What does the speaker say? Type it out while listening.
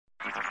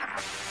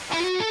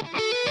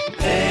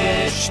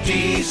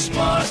HT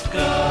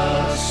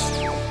Smartcast.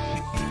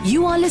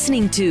 You are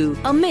listening to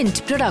a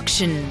Mint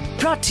production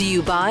brought to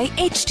you by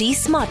HT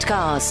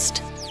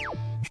Smartcast.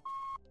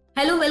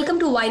 Hello, welcome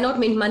to Why Not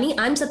Mint Money.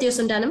 I'm Satya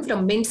Sundanam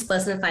from Mint's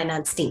personal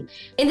finance team.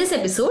 In this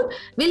episode,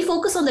 we'll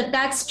focus on the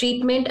tax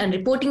treatment and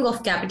reporting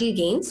of capital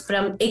gains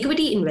from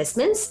equity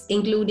investments,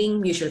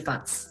 including mutual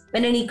funds.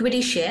 When an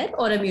equity share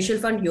or a mutual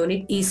fund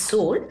unit is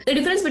sold, the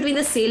difference between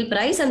the sale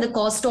price and the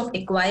cost of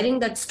acquiring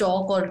that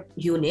stock or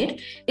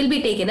unit will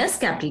be taken as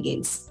capital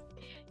gains.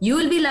 You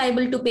will be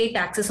liable to pay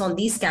taxes on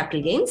these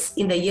capital gains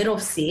in the year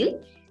of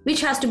sale,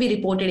 which has to be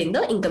reported in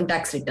the income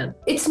tax return.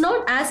 It's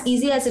not as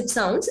easy as it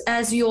sounds.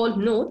 As you all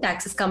know,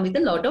 taxes come with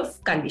a lot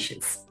of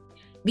conditions.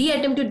 We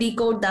attempt to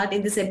decode that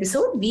in this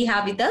episode. We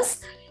have with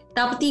us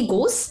Tapati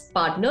Ghose,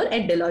 partner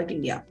at Deloitte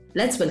India.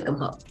 Let's welcome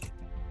her.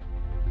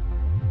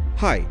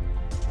 Hi,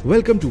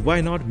 welcome to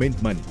Why Not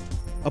Mint Money,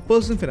 a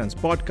personal finance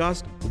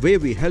podcast where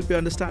we help you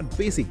understand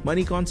basic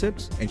money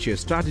concepts and share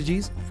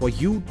strategies for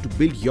you to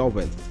build your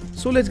wealth.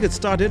 So let's get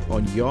started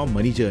on your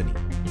money journey.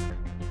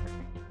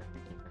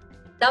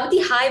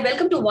 Tapati, hi,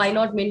 welcome to Why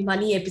Not Mint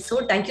Money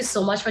episode. Thank you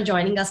so much for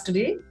joining us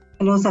today.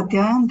 Hello,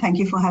 Satya, and thank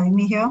you for having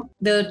me here.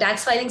 The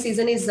tax filing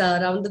season is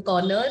around the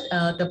corner,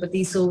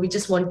 Tapati. So we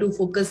just want to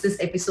focus this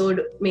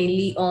episode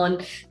mainly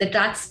on the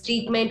tax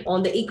treatment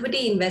on the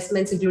equity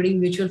investments, including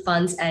mutual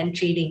funds and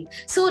trading.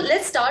 So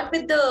let's start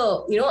with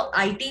the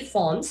IT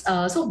forms.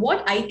 So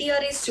what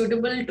ITR is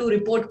suitable to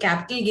report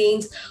capital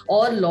gains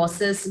or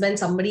losses when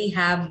somebody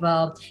have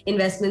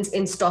investments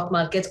in stock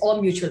markets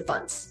or mutual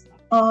funds?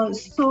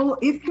 So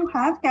if you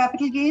have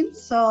capital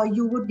gains,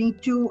 you would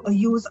need to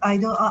use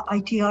either a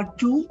ITR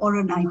 2 or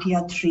an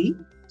ITR 3.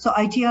 So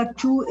ITR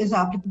 2 is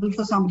applicable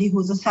for somebody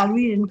who's a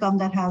salaried income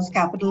that has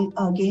capital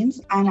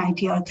gains, and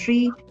ITR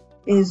 3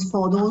 is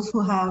for those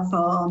who have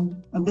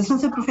a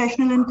business and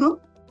professional income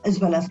as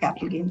well as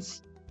capital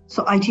gains.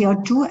 So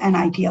ITR 2 and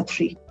ITR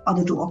 3 are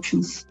the two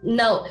options.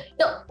 Now,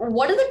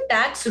 what are the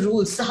tax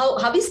rules? So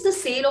how is the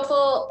sale of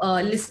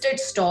a listed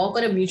stock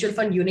or a mutual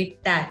fund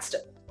unit taxed?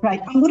 Right.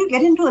 I'm going to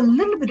get into a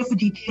little bit of a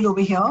detail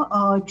over here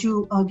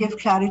to give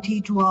clarity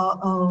to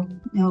our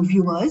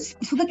viewers.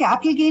 So the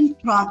capital gain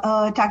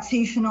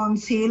taxation on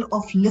sale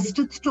of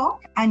listed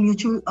stock and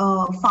mutual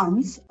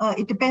funds,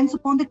 it depends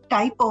upon the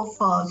type of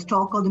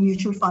stock or the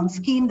mutual fund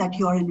scheme that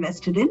you're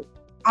invested in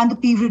and the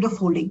period of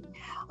holding.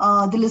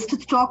 The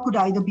listed stock could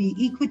either be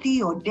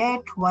equity or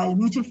debt, while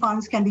mutual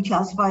funds can be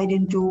classified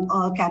into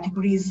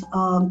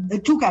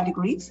two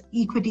categories,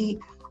 equity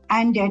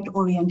and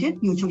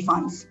debt-oriented mutual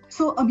funds.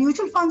 So a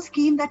mutual fund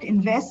scheme that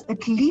invests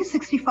at least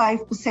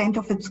 65%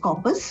 of its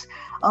corpus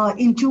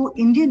into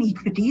Indian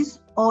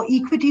equities or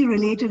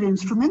equity-related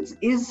instruments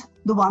is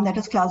the one that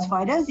is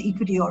classified as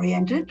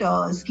equity-oriented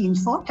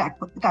schemes for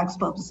tax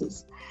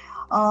purposes.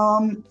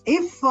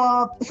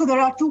 So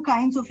there are two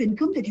kinds of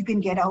income that you can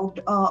get out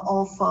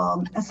of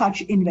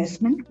such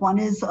investment. One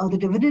is the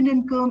dividend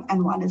income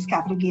and one is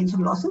capital gains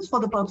and losses. For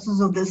the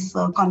purposes of this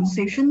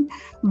conversation,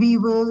 we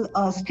will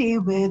stay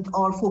with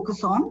or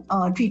focus on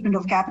treatment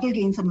of capital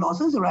gains and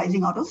losses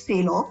arising out of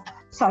sale of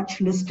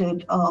such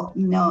listed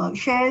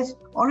shares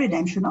or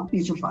redemption of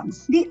mutual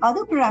funds. The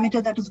other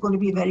parameter that is going to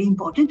be very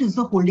important is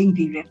the holding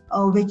period,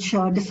 which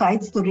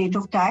decides the rate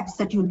of tax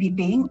that you'll be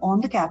paying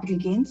on the capital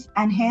gains,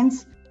 and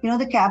hence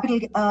the capital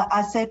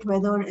asset,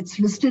 whether it's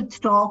listed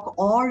stock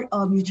or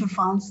mutual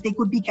funds, they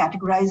could be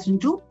categorized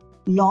into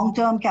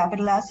long-term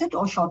capital asset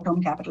or short-term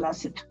capital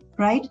asset,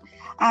 right?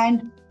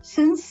 And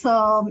since,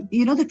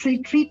 the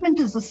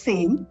treatment is the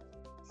same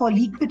for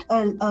listed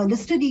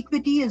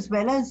equity as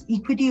well as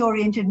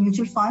equity-oriented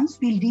mutual funds,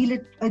 we'll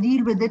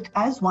deal with it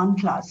as one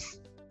class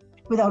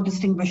without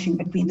distinguishing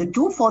between the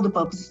two for the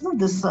purposes of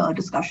this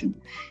discussion.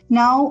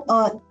 Now,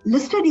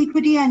 listed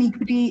equity and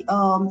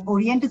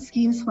equity-oriented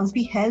schemes must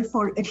be held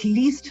for at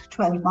least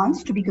 12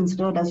 months to be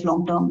considered as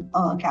long-term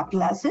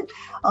capital asset.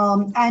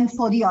 And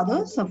for the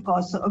others, of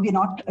course, we're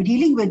not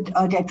dealing with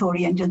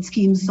debt-oriented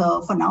schemes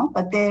for now,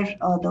 but there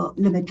the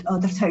limit,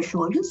 the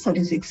threshold is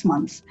 36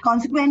 months.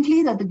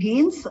 Consequently, that the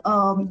gains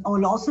or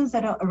losses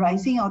that are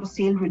arising out of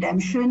sale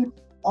redemption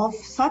of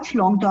such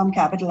long-term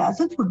capital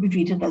assets would be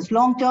treated as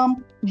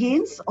long-term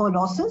gains or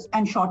losses,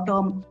 and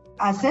short-term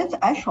assets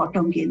as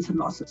short-term gains and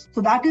losses.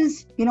 So that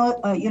is,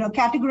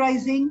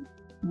 categorizing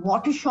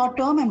what is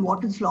short-term and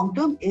what is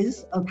long-term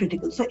is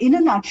critical. So in a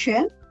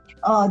nutshell,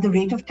 the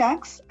rate of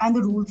tax and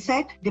the rule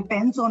set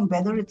depends on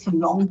whether it's a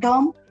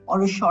long-term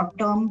or a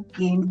short-term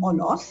gain or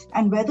loss,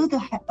 and whether the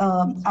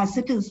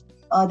asset is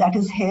that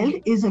is held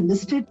is a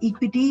listed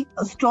equity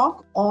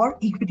stock or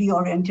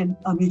equity-oriented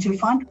mutual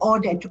fund or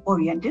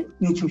debt-oriented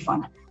mutual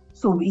fund.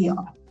 So we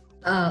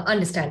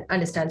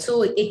Understand.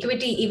 So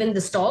equity, even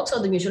the stocks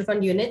or the mutual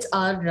fund units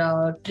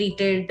are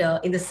treated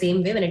in the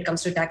same way when it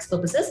comes to tax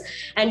purposes.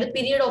 And the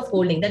period of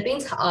holding, that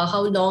means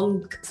how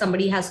long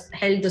somebody has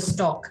held the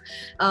stock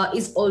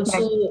is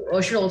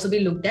also should also be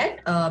looked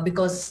at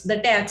because the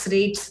tax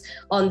rates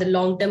on the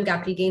long-term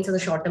capital gains and the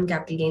short-term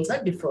capital gains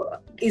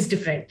is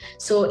different.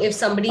 So if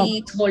somebody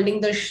is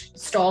holding the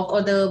stock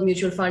or the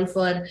mutual fund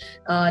for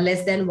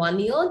less than 1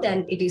 year,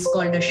 then it is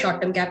called a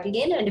short-term capital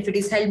gain. And if it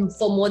is held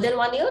for more than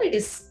 1 year, it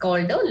is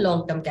called a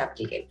long-term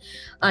capital gain.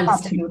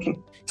 Understand? Absolutely.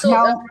 So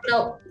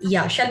now,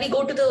 shall we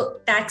go to the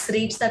tax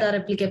rates that are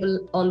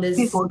applicable on this?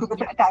 We go to the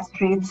tax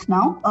rates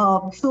now.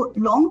 So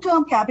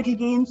long-term capital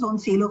gains on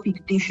sale of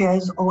equity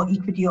shares or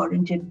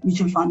equity-oriented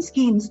mutual fund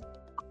schemes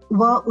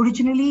were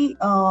originally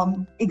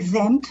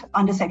exempt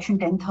under Section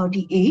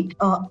 1038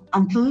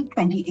 until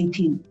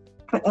 2018.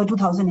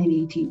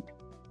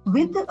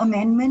 With the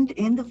amendment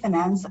in the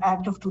Finance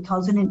Act of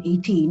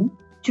 2018,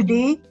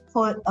 today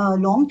for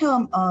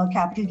long-term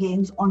capital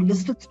gains on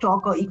listed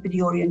stock or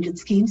equity-oriented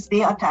schemes,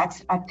 they are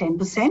taxed at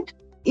 10%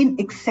 in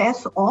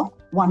excess of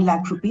 1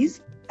 lakh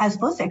rupees as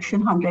per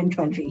Section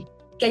 112A.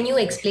 Can you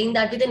explain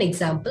that with an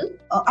example?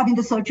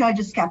 The surcharge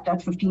is capped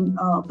at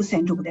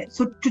 15% over there.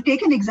 So to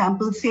take an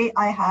example, say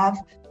I have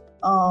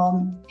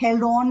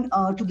held on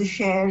to the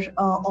share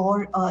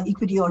or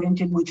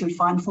equity-oriented mutual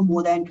fund for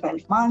more than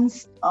 12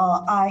 months.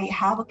 I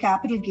have a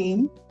capital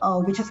gain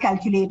which is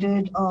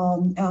calculated,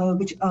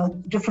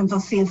 difference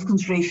of sales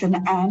consideration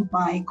and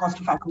my cost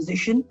of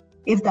acquisition.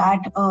 If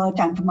that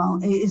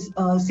tantamount is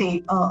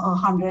say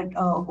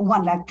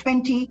 1 lakh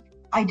 20,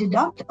 I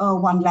deduct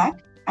 1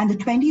 lakh. And the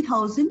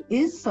 20,000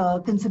 is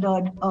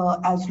considered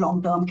as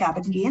long-term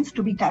capital gains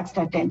to be taxed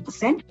at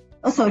 10%.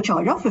 A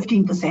surcharge of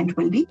 15%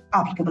 will be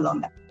applicable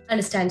on that.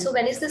 Understand. So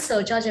when is the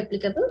surcharge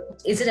applicable?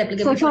 Is it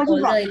applicable for all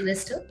the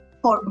investors?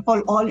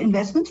 For all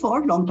investments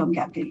for long-term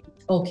capital.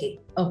 Okay.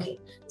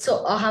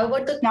 So how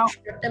about the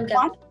short-term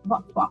capital?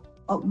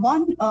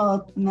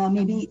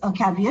 Maybe a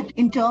caveat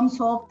in terms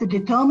of the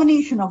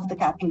determination of the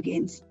capital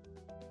gains.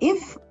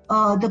 If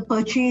the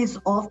purchase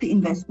of the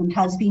investment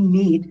has been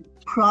made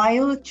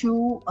prior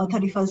to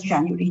 31st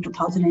January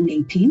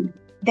 2018,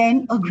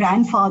 then a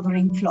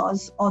grandfathering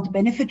clause or the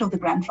benefit of the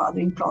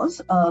grandfathering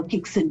clause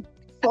kicks in.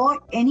 For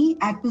any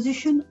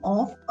acquisition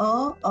of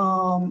a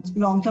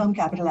long-term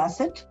capital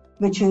asset,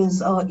 which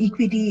is an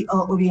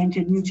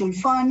equity-oriented mutual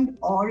fund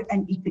or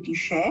an equity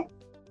share,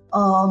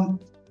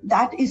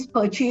 that is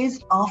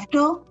purchased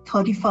after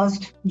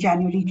 31st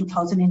January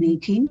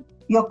 2018,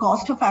 your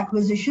cost of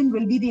acquisition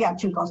will be the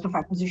actual cost of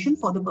acquisition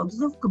for the purpose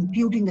of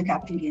computing the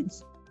capital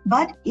gains.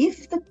 But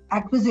if the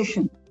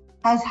acquisition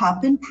has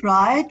happened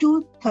prior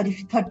to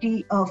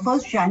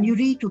 1st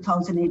January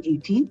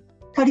 2018,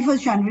 31st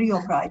January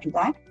or prior to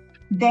that,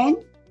 then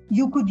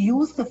you could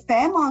use the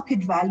fair market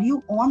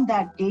value on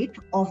that date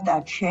of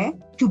that share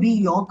to be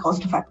your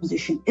cost of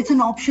acquisition. It's an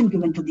option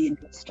given to the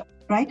investor,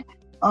 right?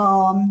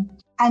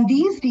 And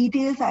these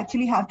details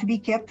actually have to be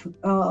kept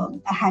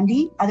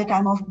handy at the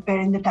time of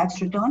preparing the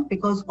tax return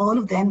because all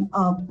of them,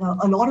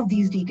 a lot of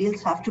these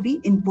details have to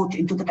be input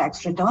into the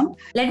tax return.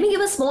 Let me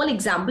give a small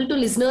example to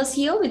listeners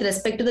here with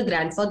respect to the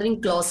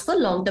grandfathering clause for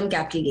long-term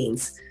capital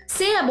gains.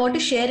 Say I bought a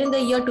share in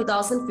the year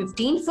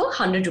 2015 for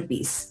 100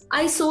 rupees.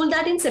 I sold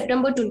that in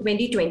September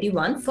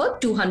 2021 for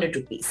 200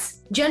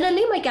 rupees.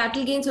 Generally, my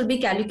capital gains will be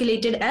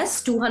calculated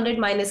as 200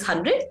 minus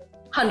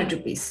 100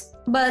 rupees.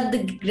 But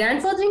the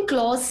grandfathering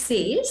clause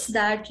says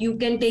that you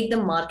can take the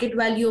market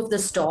value of the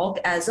stock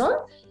as on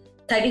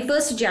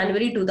 31st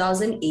January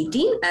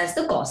 2018 as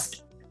the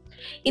cost.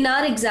 In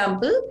our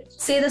example,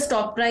 say the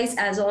stock price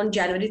as on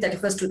January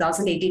 31st,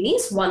 2018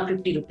 is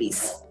 150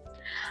 rupees.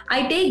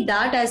 I take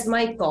that as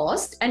my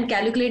cost and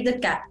calculate the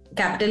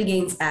capital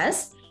gains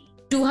as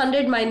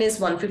 200 minus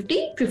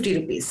 150, 50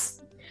 rupees.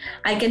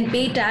 I can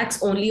pay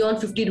tax only on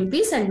 50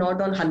 rupees and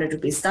not on 100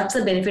 rupees. That's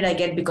the benefit I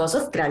get because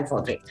of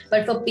grandfathering.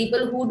 But for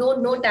people who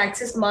don't know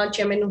taxes much,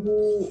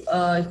 who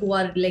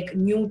are like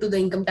new to the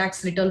income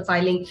tax return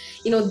filing,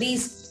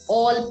 these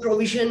all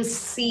provisions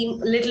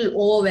seem a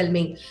little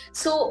overwhelming.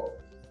 So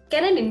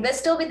can an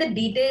investor with the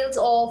details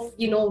of,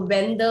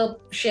 when the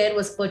share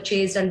was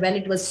purchased and when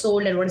it was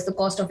sold and what is the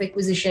cost of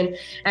acquisition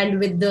and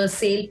with the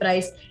sale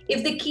price,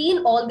 if they key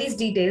in all these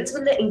details,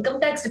 will the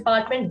income tax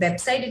department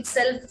website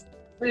itself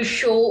will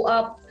show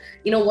up,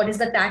 what is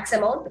the tax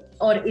amount,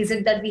 or is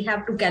it that we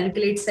have to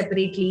calculate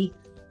separately?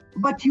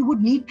 But you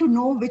would need to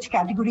know which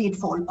category it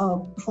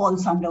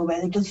falls under,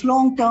 whether it is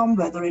long-term,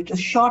 whether it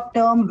is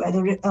short-term,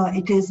 whether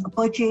it is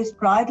purchased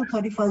prior to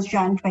 31st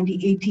Jan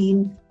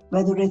 2018,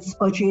 whether it's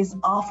purchased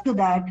after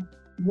that,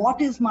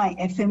 what is my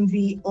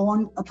FMV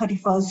on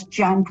 31st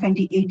Jan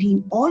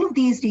 2018. All of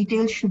these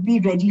details should be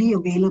readily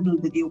available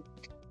with you.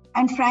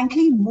 And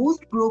frankly,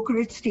 most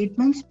brokerage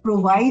statements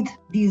provide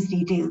these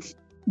details.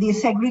 They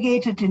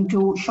segregate it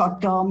into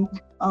short-term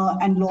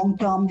and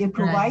long-term. They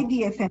provide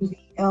the FMV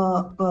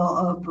on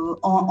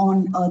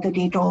the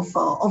date of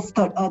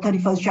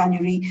 31st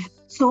January.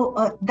 So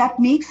that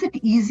makes it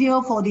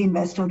easier for the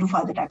investor to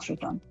file the tax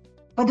return.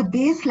 But the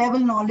base level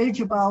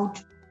knowledge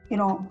about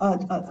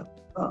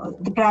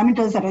the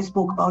parameters that I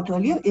spoke about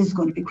earlier is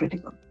going to be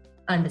critical.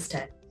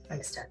 Understand.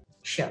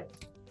 Sure.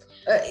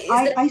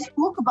 I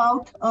spoke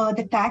about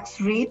the tax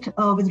rate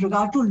with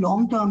regard to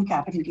long-term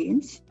capital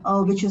gains,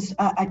 which is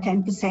at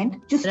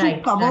 10%. Just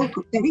to cover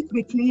very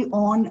quickly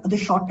on the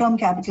short-term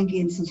capital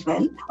gains as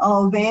well,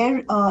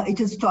 where it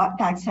is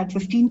taxed at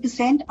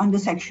 15% under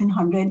Section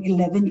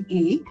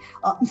 111A.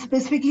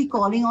 Specifically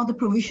calling out the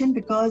provision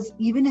because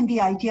even in the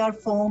ITR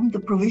form, the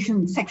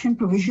section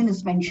provision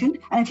is mentioned,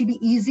 and it will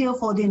be easier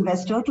for the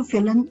investor to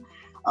fill in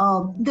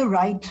the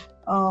right,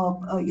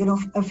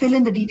 fill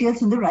in the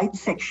details in the right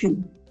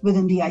section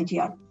within the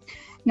ITR.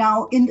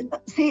 Now,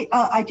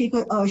 I take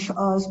a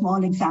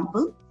small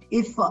example.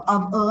 If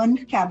I've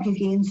earned capital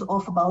gains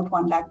of about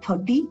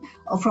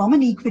 1,30,000 from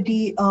an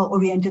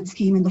equity-oriented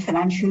scheme in the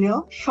financial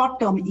year,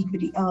 short-term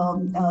equity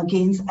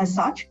gains as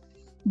such,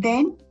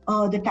 then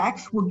the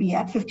tax would be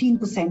at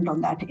 15% on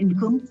that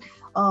income,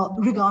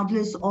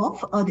 regardless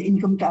of the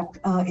income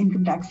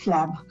tax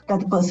slab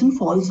that the person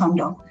falls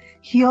under.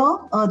 Here,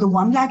 the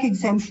 1 lakh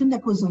exemption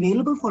that was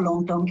available for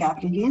long-term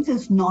capital gains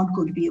is not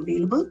going to be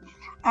available,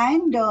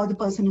 and the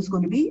person is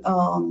going to be, but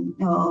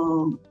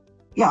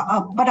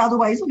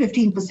otherwise a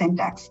 15%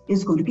 tax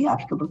is going to be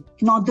applicable,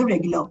 not the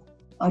regular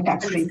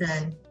tax rate.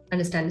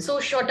 Understand. So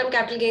short-term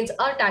capital gains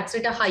are taxed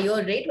at a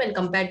higher rate when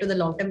compared to the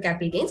long-term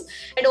capital gains,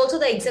 and also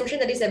the exemption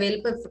that is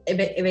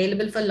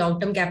available for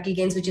long-term capital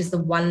gains, which is the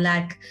 1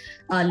 lakh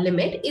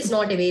limit, is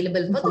not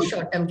available for the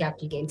short-term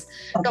capital gains.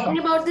 Talking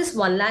about this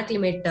 1 lakh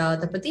limit,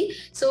 Tapati,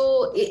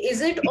 so is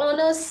it on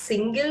a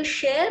single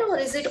share or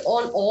is it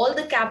on all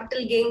the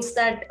capital gains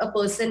that a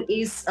person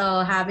is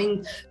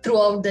having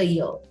throughout the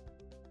year?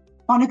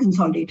 On a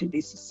consolidated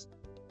basis.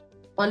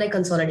 On a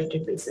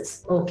consolidated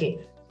basis. Okay.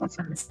 That's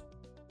understood.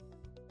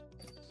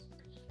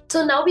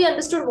 So now we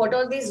understood what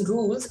are these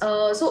rules.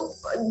 So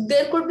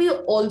there could be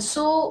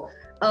also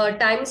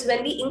times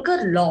when we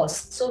incur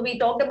loss. So we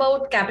talked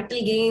about capital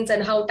gains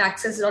and how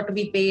taxes are to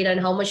be paid and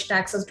how much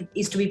taxes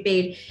is to be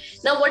paid.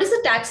 Now, what is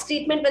the tax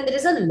treatment when there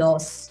is a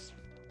loss?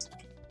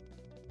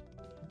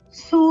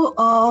 So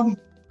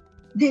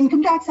the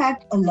Income Tax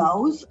Act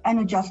allows an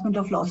adjustment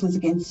of losses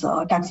against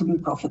taxable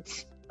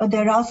profits. But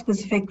there are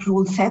specific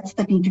rule sets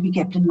that need to be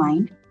kept in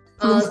mind.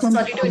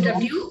 Sorry to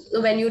interrupt you.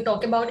 When you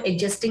talk about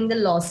adjusting the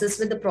losses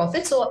with the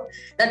profit, so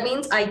that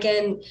means I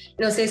can,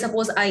 say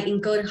suppose I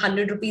incur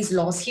 100 rupees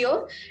loss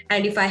here,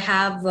 and if I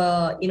have,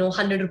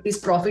 100 rupees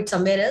profit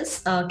somewhere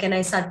else, can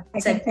I set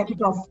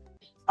it off?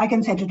 I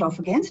can set it off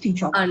against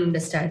each other.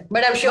 Understand.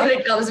 But I'm sure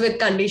it comes with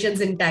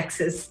conditions in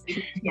taxes.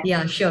 Yes.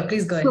 Yeah, sure.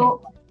 Please go ahead.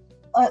 So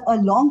a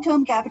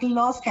long-term capital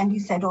loss can be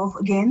set off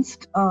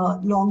against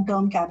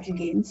long-term capital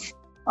gains,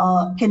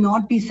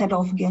 cannot be set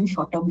off against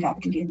short-term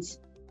capital gains.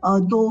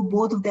 Though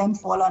both of them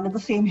fall under the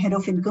same head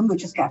of income,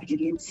 which is capital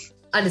gains.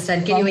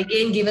 Understand. Can you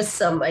again give us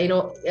some,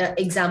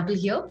 example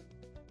here?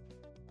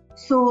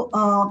 So,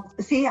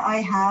 say I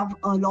have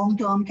a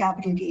long-term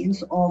capital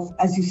gains of,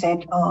 as you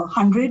said,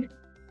 100.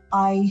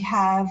 I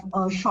have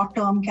a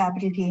short-term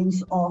capital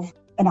gains of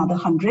another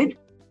 100.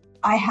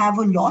 I have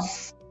a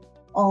loss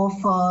of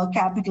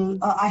capital.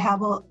 I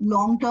have a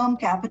long-term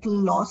capital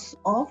loss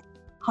of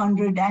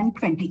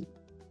 120.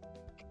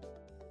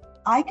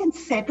 I can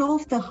set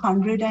off the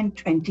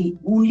 120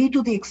 only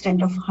to the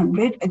extent of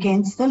 100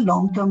 against the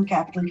long-term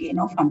capital gain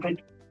of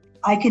 100.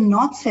 I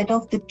cannot set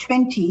off the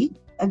 20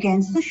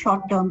 against the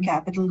short-term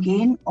capital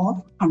gain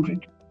of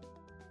 100.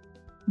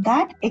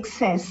 That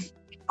excess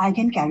I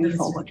can carry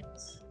forward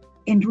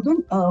into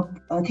the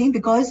thing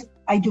because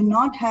I do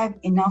not have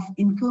enough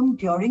income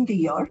during the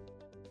year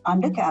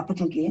under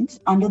capital gains,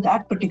 under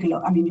that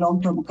particular,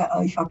 long-term,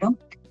 short-term,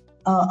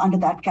 under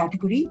that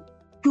category,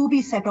 to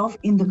be set off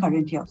in the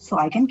current year. So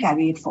I can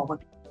carry it forward.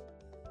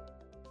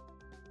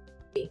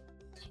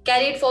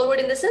 Carry it forward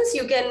in the sense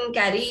you can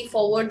carry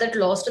forward that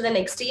loss to the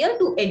next year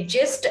to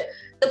adjust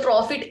the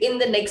profit in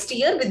the next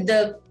year with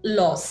the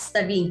loss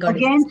that we incurred.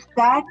 Against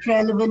that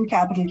relevant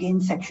capital gain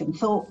section.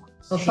 So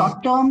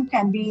short-term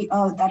can be,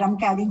 that I'm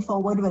carrying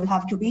forward will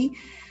have to be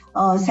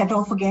set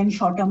off against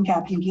short-term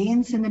capital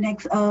gains in the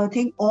next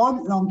thing, or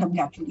long-term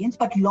capital gains.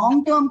 But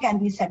long-term can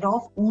be set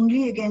off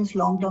only against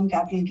long-term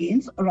capital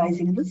gains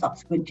arising in the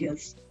subsequent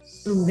years.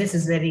 This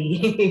is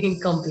very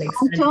complex.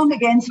 Long-term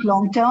against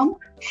long-term.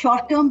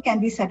 Short-term can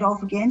be set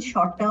off against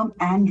short-term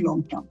and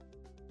long-term.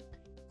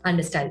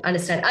 Understand.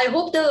 I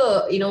hope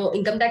the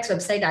income tax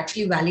website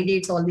actually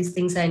validates all these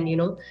things and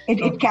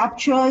it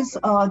captures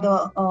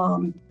the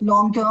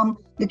long-term,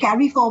 the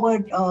carry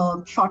forward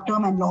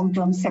short-term and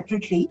long-term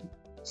separately.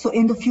 So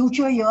in the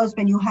future years,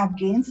 when you have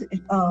gains,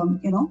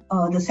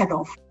 the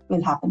set-off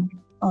will happen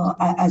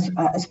as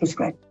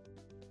prescribed.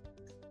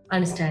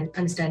 Understand.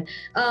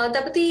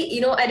 Tapati,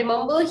 I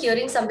remember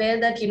hearing somewhere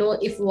that,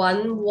 if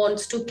one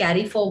wants to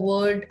carry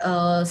forward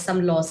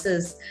some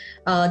losses,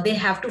 they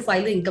have to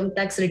file the income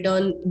tax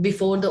return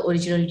before the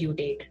original due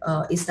date.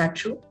 Is that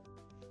true?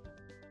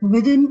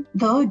 Within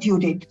the due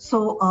date.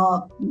 So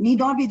need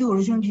not be the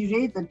original due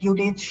date. The due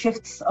date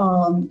shifts, year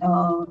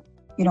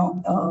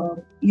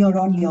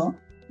on year.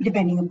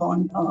 depending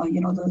upon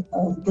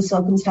the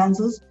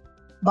circumstances.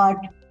 But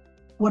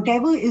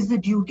whatever is the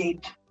due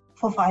date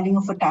for filing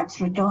of a tax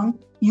return,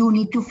 you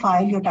need to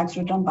file your tax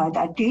return by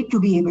that date to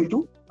be able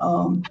to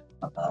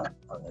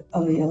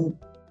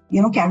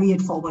carry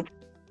it forward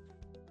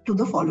to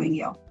the following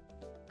year.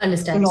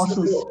 Understand. The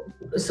losses.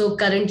 So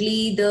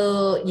currently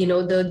the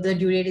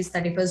due date is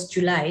 31st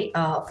July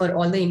for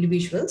all the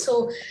individuals.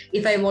 So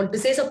if I want to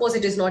say, suppose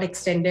it is not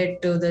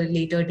extended to the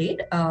later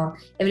date,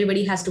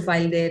 everybody has to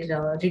file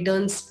their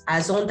returns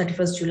as on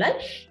 31st July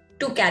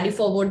to carry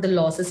forward the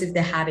losses if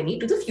they have any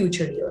to the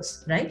future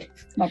years, right?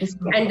 That is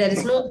correct. And there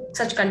is no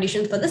such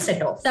condition for the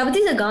set-off.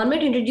 Savati, the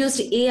government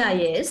introduced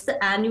AIS,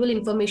 the Annual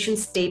Information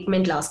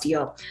Statement, last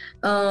year.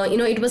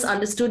 It was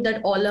understood that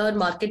all our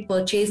market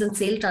purchase and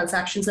sale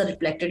transactions are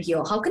reflected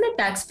here. How can a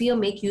taxpayer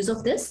make use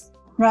of this?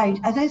 Right.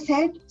 As I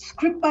said,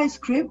 scrip by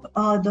scrip,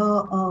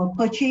 the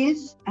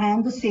purchase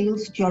and the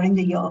sales during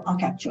the year are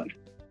captured.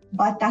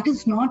 But that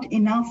is not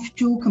enough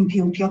to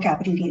compute your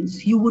capital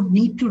gains. You would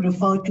need to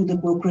refer to the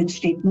brokerage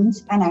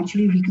statements and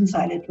actually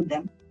reconcile it with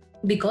them.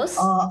 Because?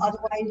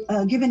 Otherwise,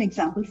 give an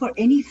example. For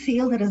any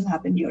sale that has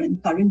happened during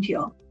the current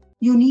year,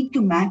 you need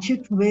to match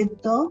it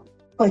with the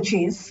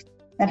purchase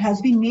that has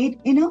been made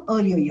in an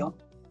earlier year,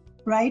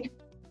 right?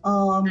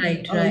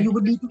 Right. You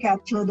would need to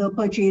capture the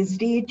purchase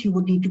date, you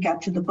would need to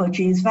capture the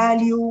purchase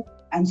value,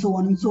 and so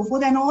on and so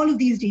forth. And all of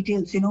these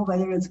details,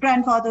 whether it's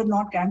grandfathered,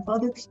 not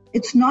grandfathered,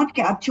 it's not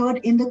captured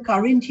in the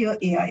current year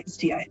AIS.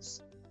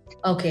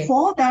 Okay.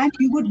 For that,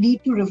 you would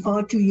need to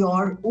refer to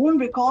your own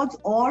records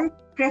or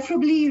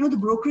preferably, the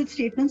brokerage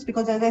statements,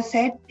 because as I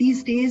said,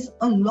 these days,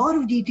 a lot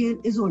of detail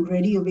is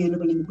already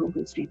available in the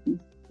brokerage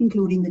statement,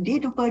 including the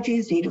date of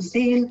purchase, date of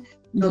sale,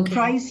 the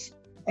price,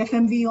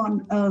 FMV on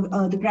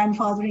the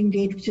grandfathering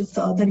date, which is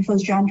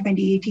 31st Jan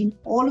 2018.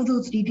 All of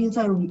those details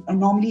are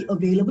normally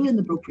available in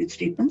the brokerage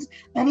statements.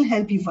 That will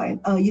help you file,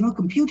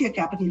 compute your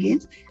capital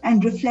gains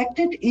and reflect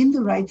it in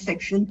the right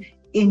section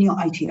in your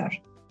ITR.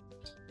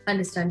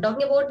 Understand.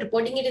 Talking about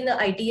reporting it in the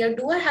ITR,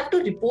 do I have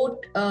to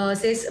report,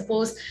 say,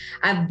 suppose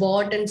I've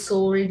bought and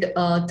sold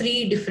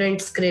 3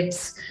 different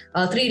scripts,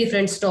 3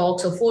 different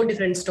stocks or 4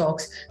 different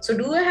stocks. So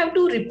do I have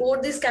to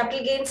report this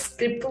capital gains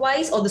script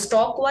wise or the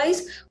stock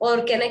wise,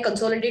 or can I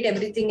consolidate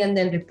everything and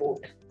then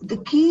report? The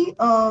key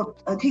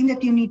thing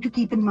that you need to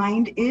keep in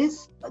mind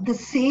is the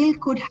sale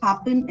could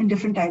happen in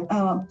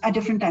at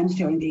different times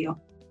during the year.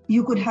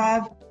 You could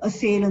have a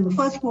sale in the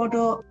first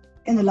quarter,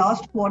 in the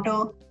last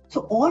quarter.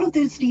 So all of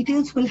these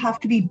details will have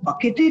to be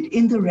bucketed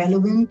in the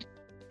relevant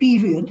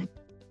period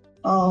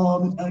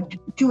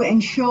to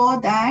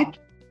ensure that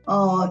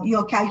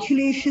your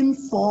calculation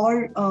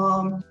for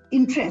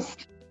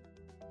interest,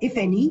 if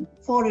any,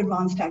 for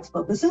advanced tax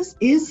purposes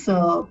is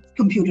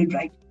computed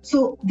right.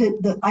 So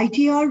the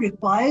ITR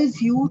requires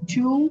you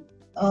to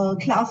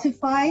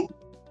classify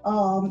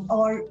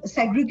or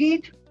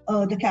segregate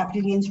the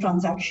capital gains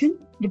transaction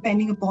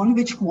depending upon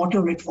which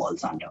quarter it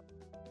falls under.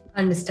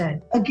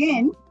 Understand.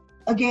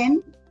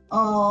 Again,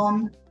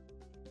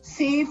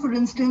 say for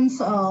instance,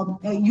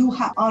 you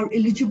are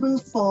eligible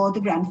for the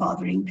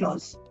grandfathering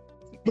clause,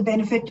 the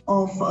benefit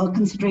of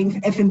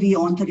considering FMV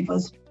on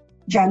 31st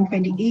Jan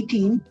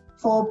 2018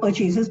 for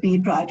purchases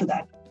made prior to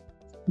that.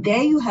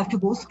 There you have to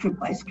go script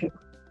by script.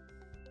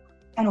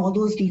 And all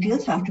those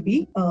details have to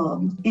be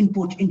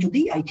input into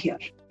the ITR,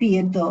 be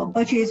it the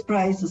purchase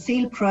price, the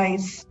sale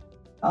price,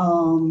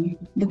 the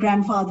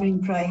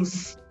grandfathering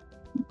price,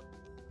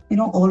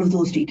 all of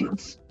those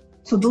details.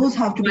 So those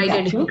have to be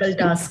quite captured. a difficult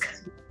task.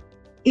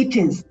 It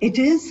is.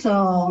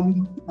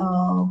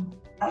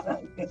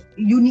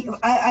 You need,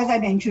 as I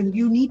mentioned,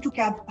 you need to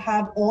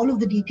have all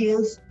of the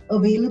details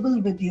available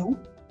with you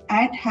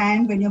at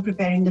hand when you're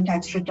preparing the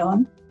tax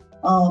return.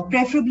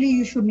 Preferably,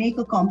 you should make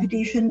a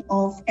computation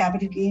of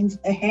capital gains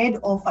ahead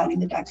of filing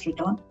the tax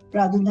return,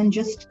 rather than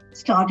just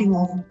starting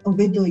off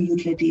with the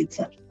utility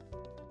itself,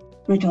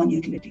 return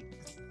utility.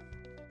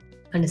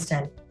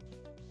 Understand.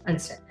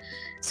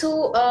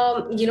 So,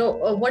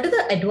 what are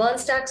the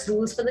advanced tax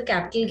rules for the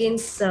capital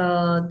gains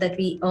that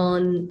we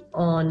earn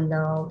on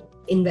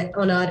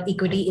our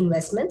equity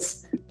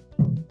investments?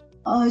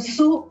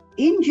 So,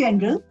 in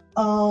general,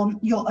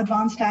 your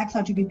advance tax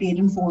are to be paid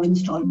in 4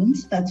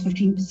 installments. That's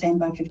 15%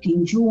 by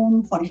 15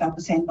 June,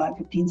 45% by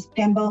 15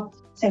 September,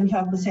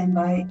 75%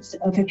 by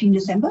 15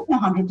 December, and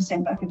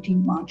 100% by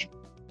 15 March.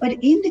 But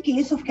in the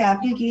case of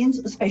capital gains,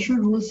 a special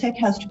rule set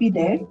has to be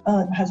there,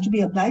 has to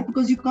be applied,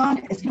 because you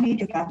can't estimate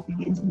your capital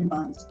gains in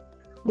advance.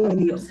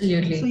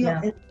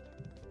 Absolutely.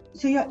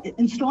 So your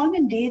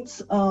installment dates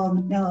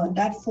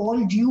that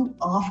fall due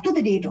after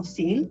the date of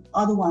sale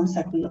are the ones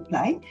that will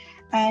apply.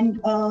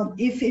 And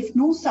if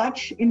no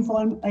such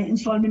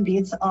installment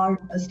dates are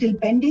still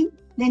pending,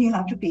 then you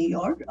have to pay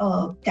your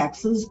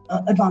taxes,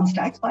 advance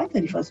tax by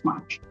 31st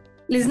March.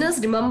 Listeners,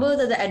 remember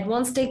that the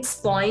advance tax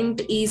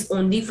point is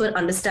only for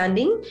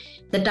understanding.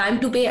 The time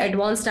to pay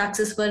advance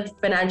taxes for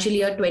financial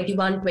year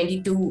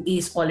 21-22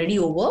 is already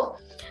over.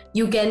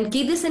 You can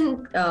keep this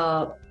in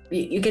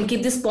you can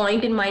keep this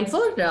point in mind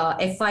for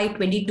FY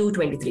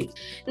 22-23.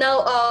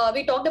 Now,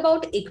 we talked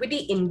about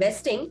equity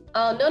investing.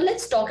 Now,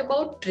 let's talk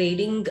about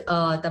trading,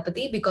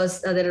 Tapati,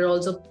 because there are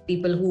also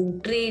people who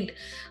trade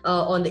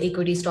on the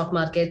equity stock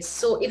markets.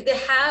 So,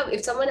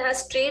 if someone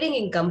has trading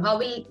income, how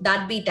will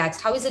that be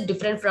taxed? How is it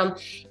different from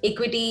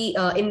equity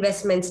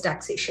investments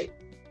taxation?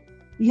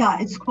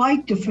 Yeah, it's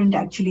quite different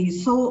actually.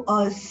 So,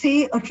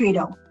 say a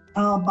trader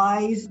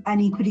buys an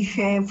equity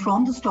share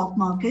from the stock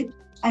market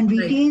and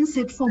retains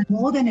it for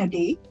more than a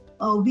day.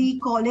 We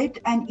call it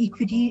an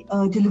equity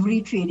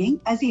delivery trading,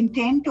 as the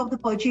intent of the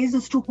purchase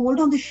is to hold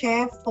on the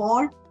share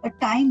for a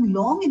time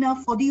long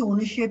enough for the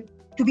ownership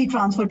to be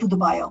transferred to the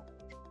buyer.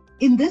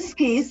 In this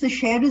case, the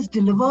share is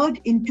delivered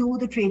into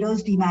the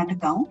trader's demat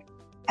account,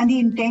 and the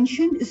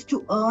intention is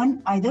to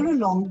earn either a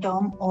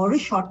long-term or a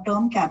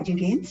short-term capital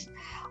gains.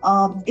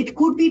 It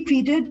could be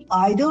treated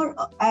either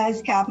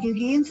as capital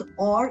gains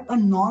or a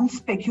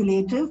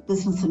non-speculative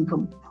business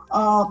income.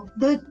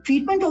 The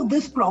treatment of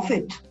this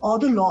profit or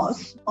the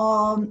loss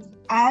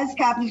as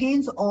capital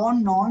gains or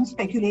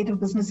non-speculative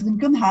business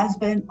income has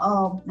been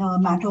a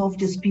matter of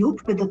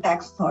dispute with the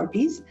tax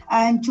authorities,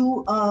 and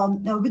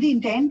with the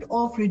intent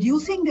of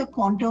reducing the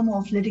quantum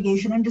of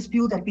litigation and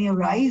dispute that may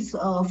arise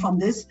from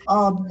this,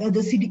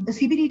 the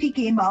CBDT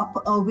came up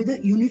with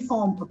a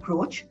uniform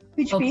approach,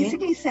 which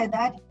basically said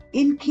that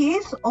in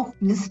case of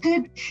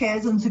listed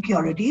shares and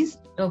securities,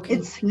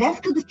 it's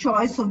left to the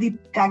choice of the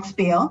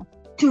taxpayer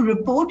to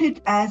report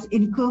it as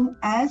income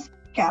as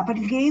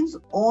capital gains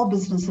or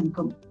business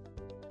income.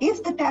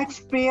 If the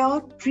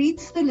taxpayer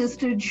treats the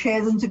listed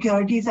shares and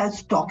securities as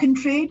stock in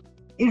trade,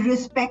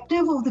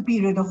 irrespective of the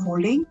period of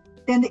holding,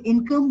 then the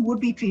income would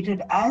be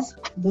treated as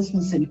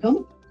business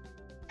income.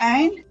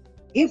 And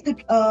if the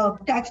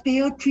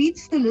taxpayer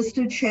treats the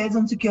listed shares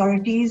and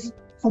securities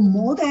for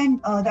more than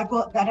that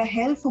are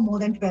held for more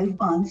than 12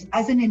 months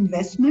as an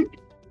investment,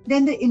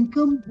 then the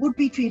income would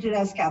be treated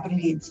as capital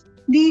gains.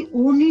 The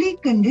only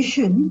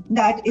condition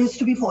that is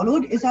to be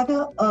followed is that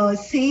the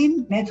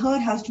same method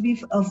has to be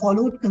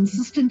followed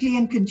consistently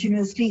and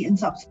continuously in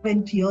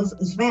subsequent years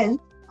as well,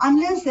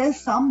 unless there's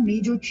some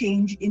major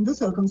change in the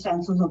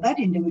circumstances of that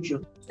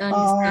individual.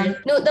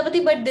 No,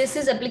 Tapati, but this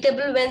is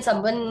applicable when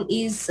someone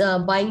is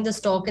buying the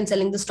stock and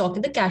selling the stock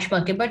in the cash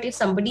market. But if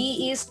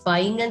somebody is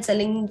buying and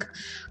selling,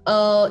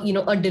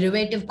 a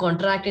derivative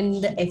contract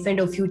in the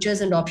F&O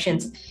futures and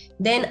options,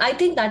 then I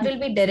think that will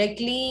be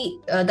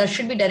that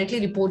should be directly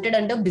reported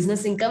under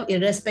business income,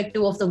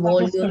 irrespective of the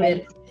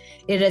volume,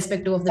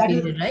 irrespective of the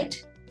period,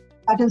 right?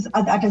 That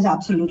is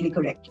absolutely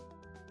correct.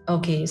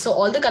 Okay, so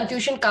all the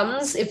confusion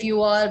comes if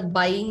you are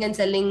buying and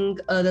selling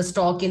the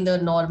stock in the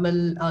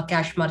normal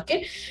cash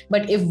market.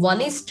 But if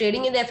one is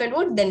trading in the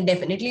F&O, then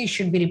definitely it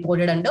should be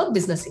reported under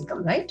business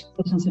income, right?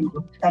 Business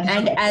income.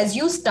 And correct. As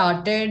you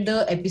started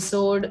the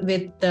episode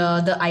with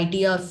the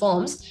ITR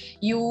forms,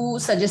 you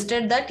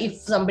suggested that if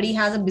somebody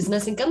has a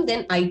business income,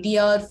 then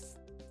ITR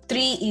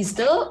 3 is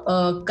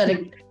the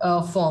correct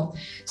form.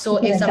 So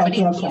if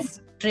somebody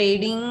is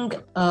trading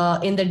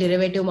in the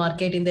derivative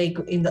market in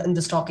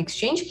the stock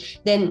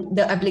exchange, then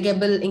the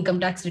applicable income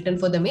tax return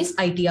for them is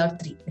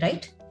ITR 3,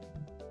 right?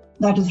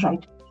 That is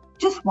right.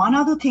 Just one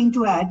other thing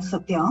to add,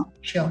 Satya.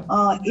 Sure.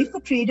 If a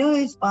trader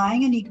is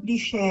buying an equity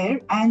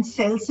share and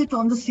sells it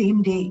on the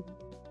same day,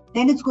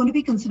 then it's going to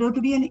be considered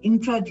to be an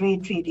intra-day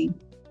trading.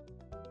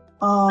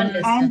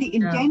 And the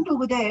intent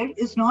over there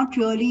is not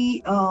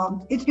really,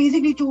 it's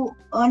basically to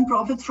earn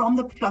profits from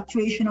the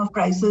fluctuation of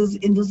prices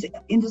in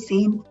the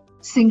same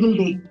single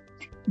day.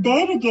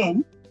 There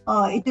again,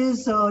 it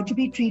is to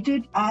be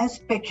treated as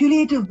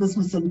speculative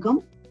business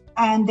income,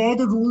 and there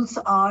the rules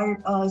are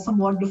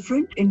somewhat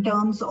different in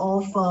terms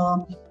of,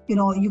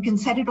 you can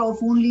set it off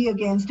only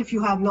against, if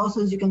you have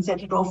losses, you can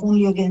set it off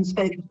only against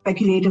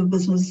speculative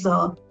business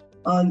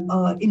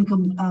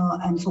income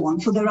and so on.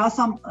 So there are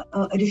some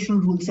additional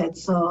rule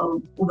sets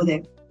over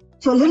there.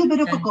 So a little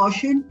bit of a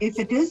caution if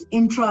it is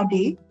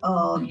intraday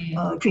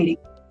trading.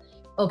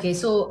 Okay,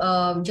 so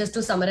just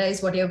to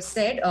summarize what you have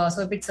said,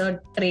 so if it's a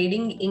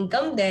trading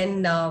income,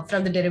 then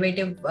from the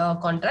derivative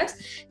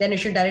contracts, then it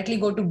should directly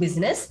go to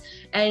business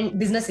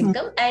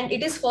income, and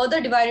it is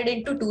further divided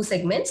into two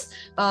segments.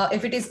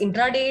 If it is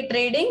intraday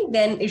trading,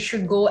 then it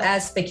should go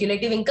as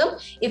speculative income.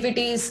 If it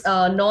is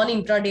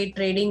non-intraday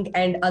trading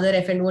and other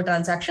F&O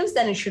transactions,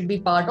 then it should be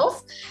part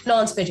of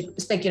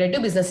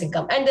non-speculative business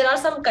income. And there are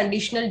some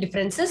conditional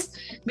differences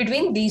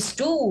between these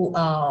two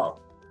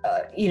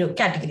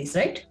categories,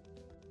 right?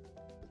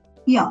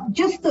 Yeah,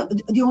 just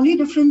the only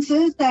difference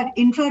is that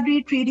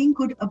intraday trading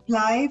could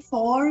apply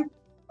for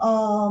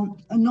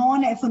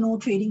non-F&O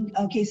trading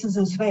cases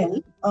as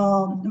well,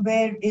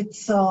 where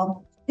it's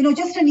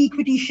just an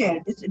equity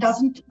share. It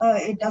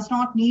does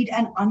not need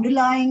an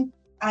underlying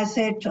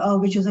asset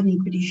which is an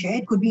equity share.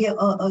 It could be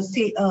a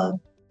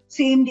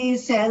same day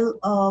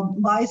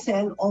buy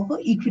sell of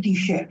an equity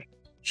share.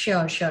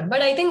 Sure.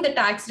 But I think the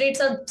tax rates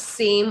are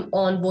same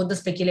on both the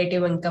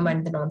speculative income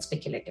and the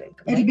non-speculative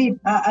income. It'll be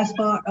as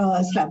per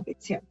slab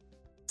rates, yeah.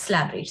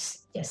 Slab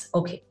rates, yes.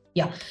 Okay.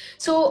 Yeah.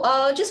 So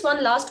just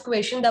one last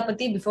question,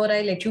 Dapati, before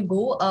I let you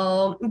go.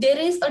 There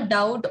is a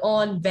doubt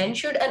on when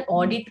should an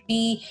audit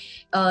be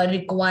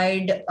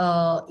required,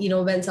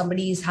 when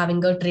somebody is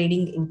having a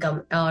trading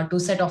income to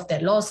set off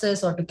their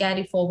losses or to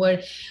carry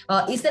forward.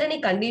 Is there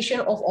any condition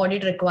of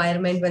audit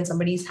requirement when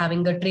somebody is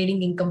having a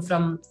trading income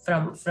from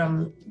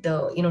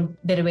the,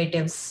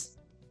 derivatives?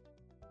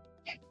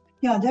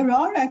 Yeah, there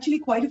are actually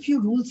quite a few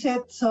rule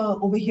sets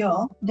over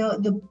here.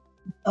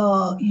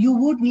 You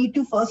would need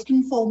to first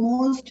and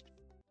foremost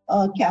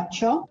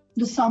capture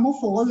the sum of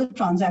all the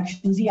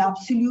transactions, the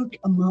absolute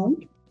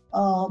amount,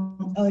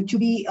 to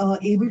be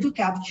able to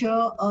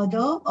capture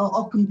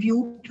or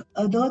compute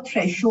the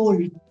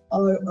threshold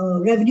or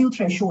revenue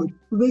threshold,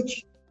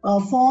 which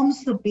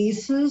forms the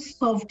basis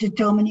of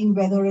determining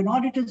whether an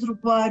audit is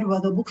required,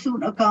 whether books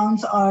and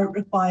accounts are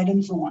required,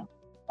 and so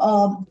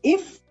on.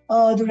 If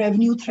the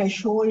revenue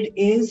threshold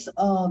is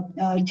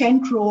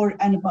 10 crore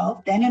and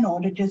above, then an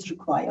audit is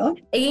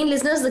required. Again,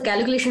 listeners, the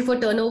calculation for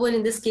turnover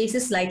in this case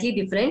is slightly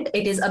different.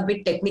 It is a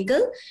bit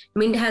technical.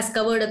 Mint has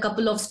covered a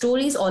couple of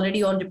stories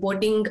already on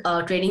reporting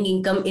trading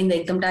income in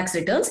the income tax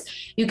returns.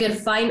 You can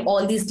find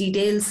all these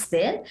details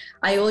there.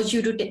 I urge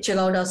you to check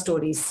out our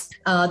stories.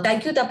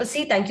 Thank you,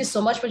 Tapasri. Thank you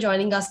so much for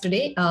joining us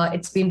today.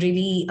 It's been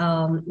really,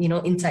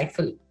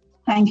 insightful.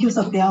 Thank you,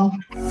 Satya.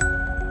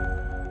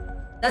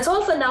 That's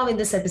all for now in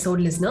this episode,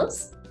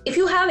 listeners. If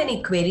you have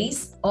any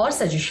queries or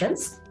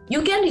suggestions,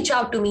 you can reach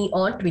out to me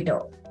on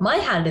Twitter. My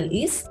handle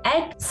is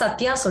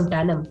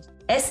 @SatyaSontanam,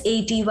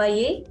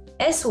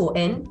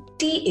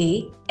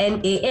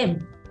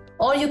 SatyaSontanam.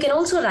 Or you can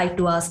also write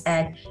to us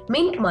at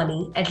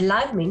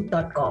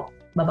mintmoney@livemint.com.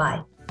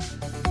 Bye-bye.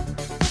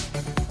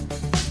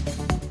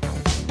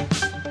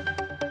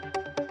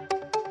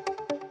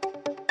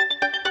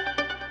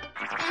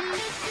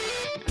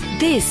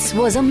 This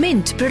was a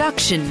Mint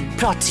production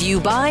brought to you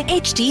by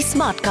HT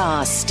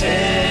Smartcast.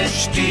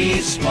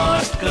 HT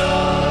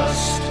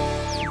Smartcast.